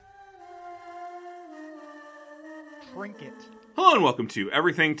trinket. Hello and welcome to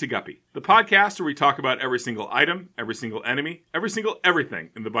Everything to Guppy, the podcast where we talk about every single item, every single enemy, every single everything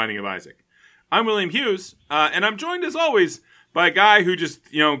in The Binding of Isaac. I'm William Hughes, and I'm joined as always by a guy who just,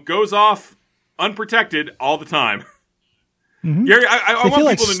 goes off unprotected all the time. Mm-hmm. Gary, I want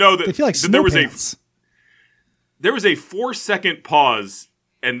people to know that, they feel like that there was a 4-second pause,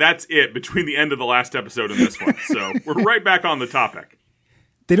 and that's it between the end of the last episode and this one. So we're right back on the topic.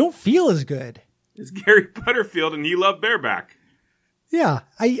 They don't feel as good. It's Gary Butterfield, and he loved bareback. Yeah,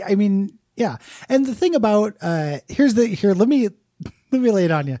 I mean, yeah. And the thing about let me lay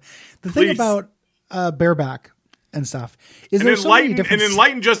it on you. The thing about bareback and stuff is there's so many different... An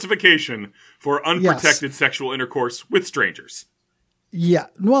enlightened justification for unprotected sexual intercourse with strangers. Yeah,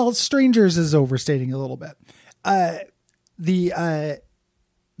 well, strangers is overstating a little bit. There's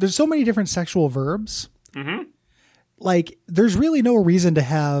so many different sexual verbs. Mm-hmm. Like, there's really no reason to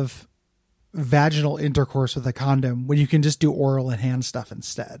have vaginal intercourse with a condom when you can just do oral and hand stuff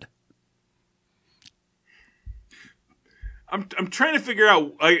instead. I'm trying to figure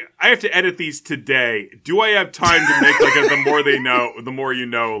out. I have to edit these today. Do I have time to make like a the more they know, the more you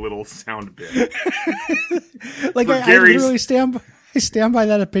know, a little sound bit? Like I literally stand by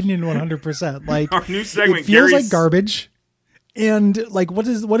that opinion 100%. Like our new segment, it feels like garbage. And like, what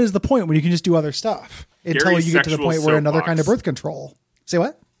is the point when you can just do other stuff until you get to the point where another kind of birth control? Say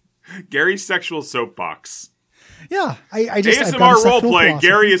what? Gary's sexual soapbox. Yeah, I just ASMR roleplay.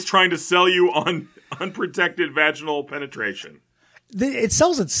 Gary is trying to sell you on unprotected vaginal penetration. It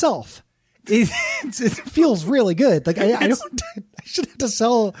sells itself. It feels really good. Like I should have to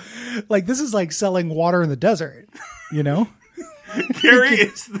sell. Like this is like selling water in the desert. You know,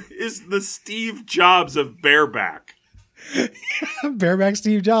 Gary is the Steve Jobs of bareback. Bareback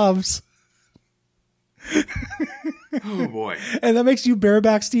Steve Jobs. Oh boy. And that makes you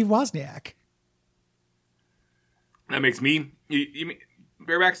bareback Steve Wozniak. That makes me you mean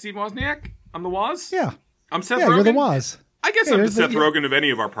bareback Steve Wozniak? I'm the Woz? Yeah. I'm Seth Rogen. You're the Woz. I guess I'm the Seth Rogen of any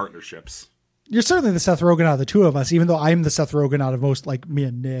of our partnerships. You're certainly the Seth Rogen out of the two of us, even though I'm the Seth Rogen out of most, like me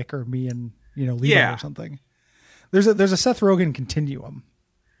and Nick or me and Levi or something. There's a Seth Rogen continuum.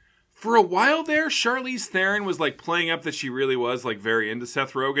 For a while there, Charlize Theron was like playing up that she really was like very into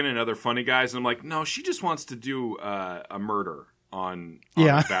Seth Rogen and other funny guys. And I'm like, no, she just wants to do a murder on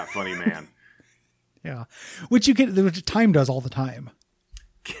that funny man. Yeah. Which time does all the time.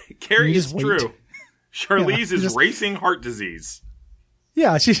 Carrie is true. Charlize is racing heart disease.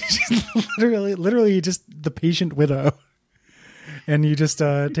 Yeah. She's literally just the patient widow. And you just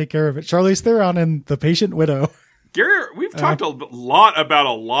take care of it. Charlize Theron and the patient widow. Gary, we've talked a lot about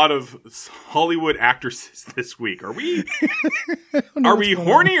a lot of Hollywood actresses this week. Are we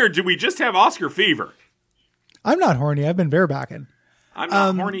horny or do we just have Oscar fever? I'm not horny. I've been barebacking. I'm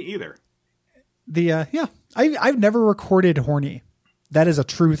not horny either. I've never recorded horny. That is a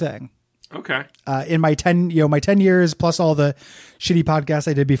true thing. Okay. In my 10 years plus all the shitty podcasts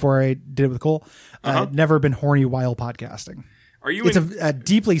I did before I did it with Cole, never been horny while podcasting. It's a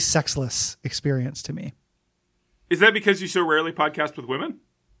deeply sexless experience to me. Is that because you so rarely podcast with women?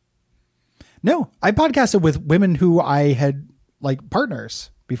 No, I podcasted with women who I had like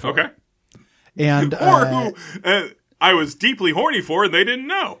partners before. Okay. And or who I was deeply horny for and they didn't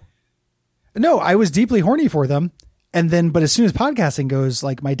know. No, I was deeply horny for them. But as soon as podcasting goes,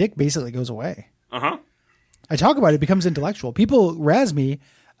 like my dick basically goes away. Uh-huh. I talk about it, becomes intellectual. People razz me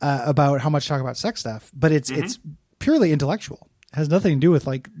about how much I talk about sex stuff, but it's purely intellectual. It has nothing to do with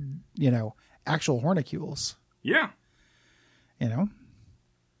like, actual hornicules. Yeah. Gary,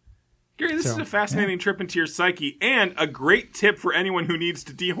 this is a fascinating trip into your psyche and a great tip for anyone who needs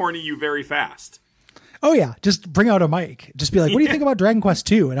to dehorny you very fast. Oh yeah. Just bring out a mic. Just be like, what do you think about Dragon Quest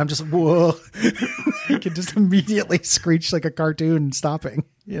 2? And I'm just, whoa. You can just immediately screech like a cartoon stopping.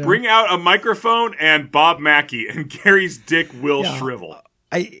 Bring out a microphone and Bob Mackie and Gary's dick will shrivel.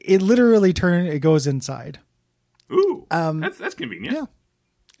 It literally it goes inside. Ooh. That's convenient.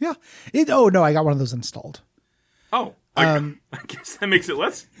 Yeah. I got one of those installed. Oh, I guess that makes it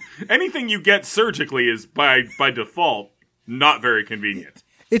less. Anything you get surgically is by default not very convenient.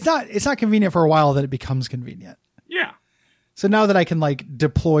 It's not convenient for a while, then it becomes convenient. Yeah. So now that I can like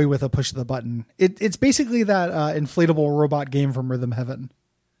deploy with a push of the button, it's basically that inflatable robot game from Rhythm Heaven.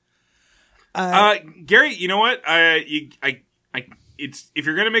 Gary, you know what? It's if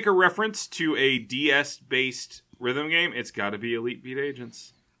you're going to make a reference to a DS based rhythm game, it's got to be Elite Beat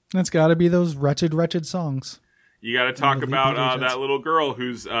Agents. It's got to be those wretched songs. You got to talk about that little girl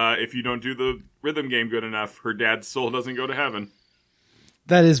who's, if you don't do the rhythm game good enough, her dad's soul doesn't go to heaven.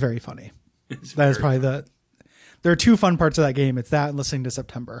 That is very funny. That is probably there are two fun parts of that game. It's that and listening to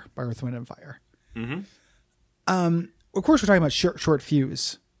September by Earth, Wind & Fire. Mm-hmm. Of course, we're talking about short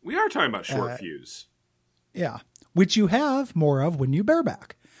fuse. We are talking about short fuse. Yeah. Which you have more of when you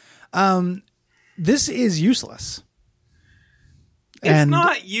bareback. This is useless. It's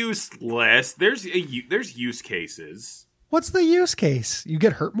not useless. There's use cases. What's the use case? You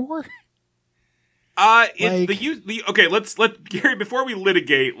get hurt more? Okay, Gary, before we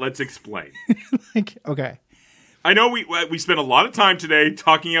litigate, let's explain. Okay. I know we spent a lot of time today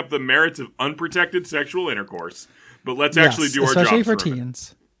talking up the merits of unprotected sexual intercourse, but let's actually do our job. Especially for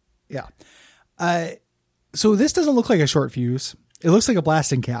teens. Yeah. So this doesn't look like a short fuse. It looks like a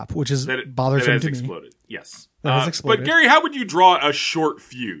blasting cap, which is bothersome to me. Exploded. Yes. That has exploded. But Gary, how would you draw a short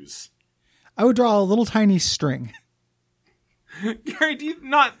fuse? I would draw a little tiny string. Gary, do you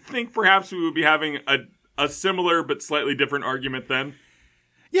not think perhaps we would be having a similar but slightly different argument then?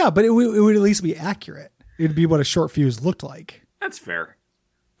 Yeah, but it would at least be accurate. It would be what a short fuse looked like. That's fair.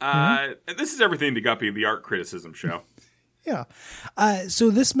 This is Everything to Guppy, the art criticism show. Yeah. So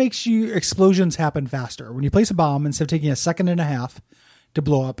this makes explosions happen faster. When you place a bomb, instead of taking a second and a half to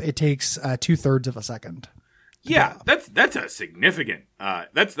blow up, it takes 2/3 of a second. Yeah, that's a significant.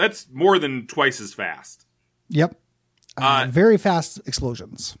 That's more than twice as fast. Yep. Very fast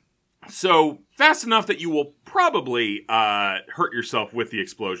explosions. So fast enough that you will probably hurt yourself with the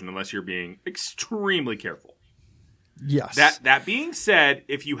explosion unless you're being extremely careful. Yes. That being said,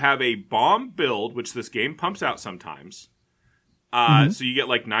 if you have a bomb build, which this game pumps out sometimes, so you get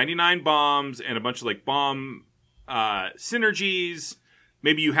like 99 bombs and a bunch of like bomb synergies.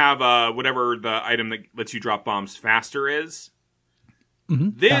 Maybe you have whatever the item that lets you drop bombs faster is.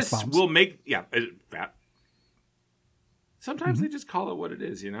 This will make fat. Sometimes they just call it what it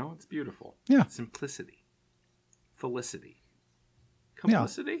is, It's beautiful. Yeah. Simplicity. Felicity.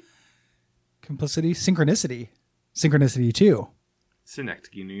 Complicity? Yeah. Complicity. Synchronicity. Synchronicity 2.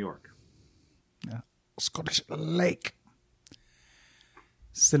 Synecdoche, New York. Yeah. Scottish Lake.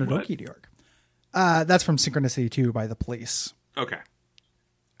 Synecdoche, New York. That's from Synchronicity 2 by The Police. Okay.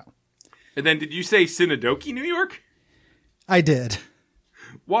 And then did you say Synecdoche, New York? I did.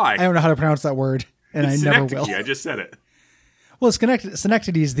 Why? I don't know how to pronounce that word, and I never will. I just said it. Well,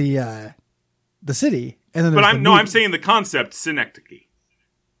 Synecdoche is the city, and then I'm saying the concept Synecdoche.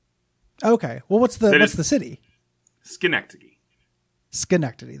 Okay. Well, what's the city? Schenectady.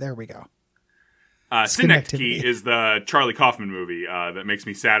 Schenectady. There we go. Synecdoche is the Charlie Kaufman movie that makes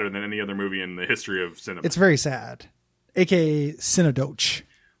me sadder than any other movie in the history of cinema. It's very sad. AKA Synecdoche.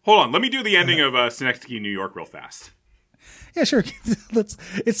 Hold on. Let me do the ending of Synecdoche, New York real fast. Yeah, sure.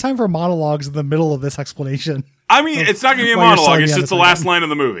 It's time for monologues in the middle of this explanation. I mean, it's not going to be a monologue. It's just the last line of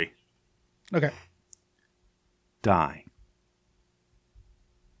the movie. Okay. Die.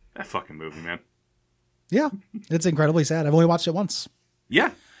 That fucking movie, man. Yeah. It's incredibly sad. I've only watched it once.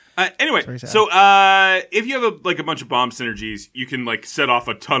 Yeah. Anyway, so if you have a bunch of bomb synergies, you can like set off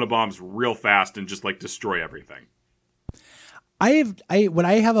a ton of bombs real fast and just like destroy everything. When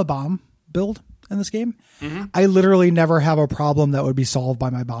I have a bomb build in this game, I literally never have a problem that would be solved by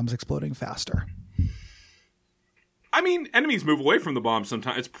my bombs exploding faster. I mean, enemies move away from the bomb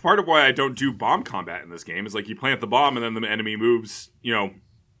sometimes. It's part of why I don't do bomb combat in this game. Is like you plant the bomb and then the enemy moves,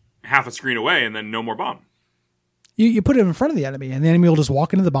 half a screen away and then no more bomb. You put it in front of the enemy and the enemy will just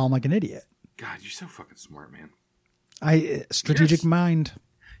walk into the bomb like an idiot. God, you're so fucking smart, man. Strategic mind.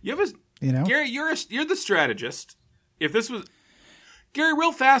 You have Gary, you're the strategist. If this was Gary,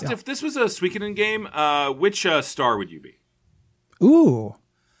 real fast, if this was a Suikoden game, which star would you be? Ooh,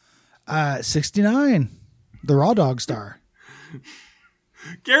 69, the Raw Dog star.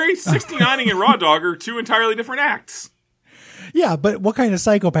 Gary, 69ing and Raw Dog are two entirely different acts. Yeah, but what kind of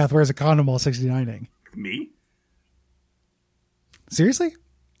psychopath wears a condom while 69ing? Me? Seriously?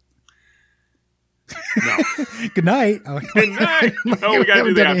 No. Good night. Oh, Good night. Oh, we gotta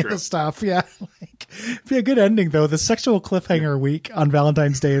do the outro. Stuff. Yeah. Be a good ending though. The sexual cliffhanger week on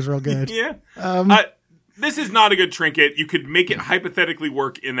Valentine's Day is real good. Yeah. This is not a good trinket. You could make it hypothetically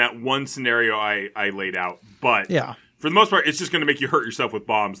work in that one scenario I laid out, but for the most part, it's just going to make you hurt yourself with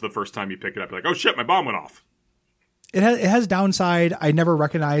bombs the first time you pick it up. You're like, oh shit, my bomb went off. It has downside. I never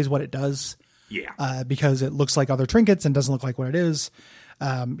recognize what it does. Yeah. Because it looks like other trinkets and doesn't look like what it is.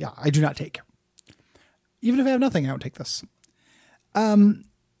 I do not take. Even if I have nothing, I don't take this. Even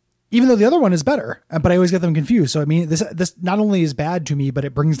though the other one is better, but I always get them confused. So, I mean, this not only is bad to me, but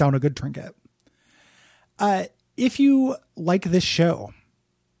it brings down a good trinket. If you like this show,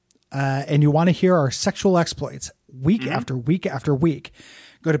 and you want to hear our sexual exploits week after week after week,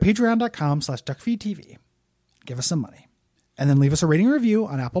 go to patreon.com/duckfeedtv. Give us some money. And then leave us a rating and review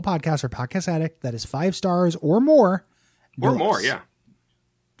on Apple Podcasts or Podcast Addict that is 5 stars or more. Or more, yeah.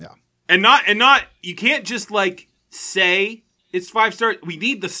 Yeah. And not you can't just like say it's 5 stars. We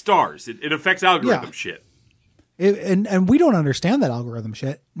need the stars. It affects algorithm shit. And we don't understand that algorithm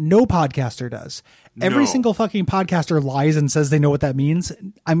shit. No podcaster does. Every single fucking podcaster lies and says they know what that means.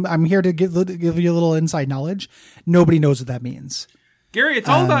 I'm here to give you a little inside knowledge. Nobody knows what that means. Gary, it's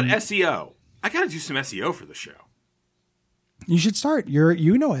all about SEO. I got to do some SEO for the show. You should start.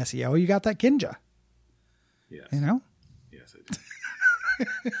 You know SEO. You got that Kinja. Yes. You know? Yes, I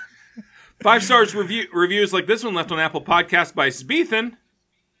do. 5 stars reviews like this one left on Apple Podcasts by Sbeethan.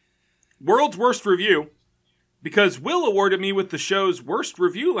 World's worst review. Because Will awarded me with the show's worst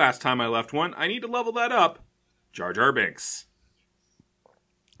review last time I left one, I need to level that up. Jar Jar Binks.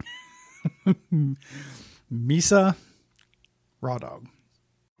 Misa Raw Dog.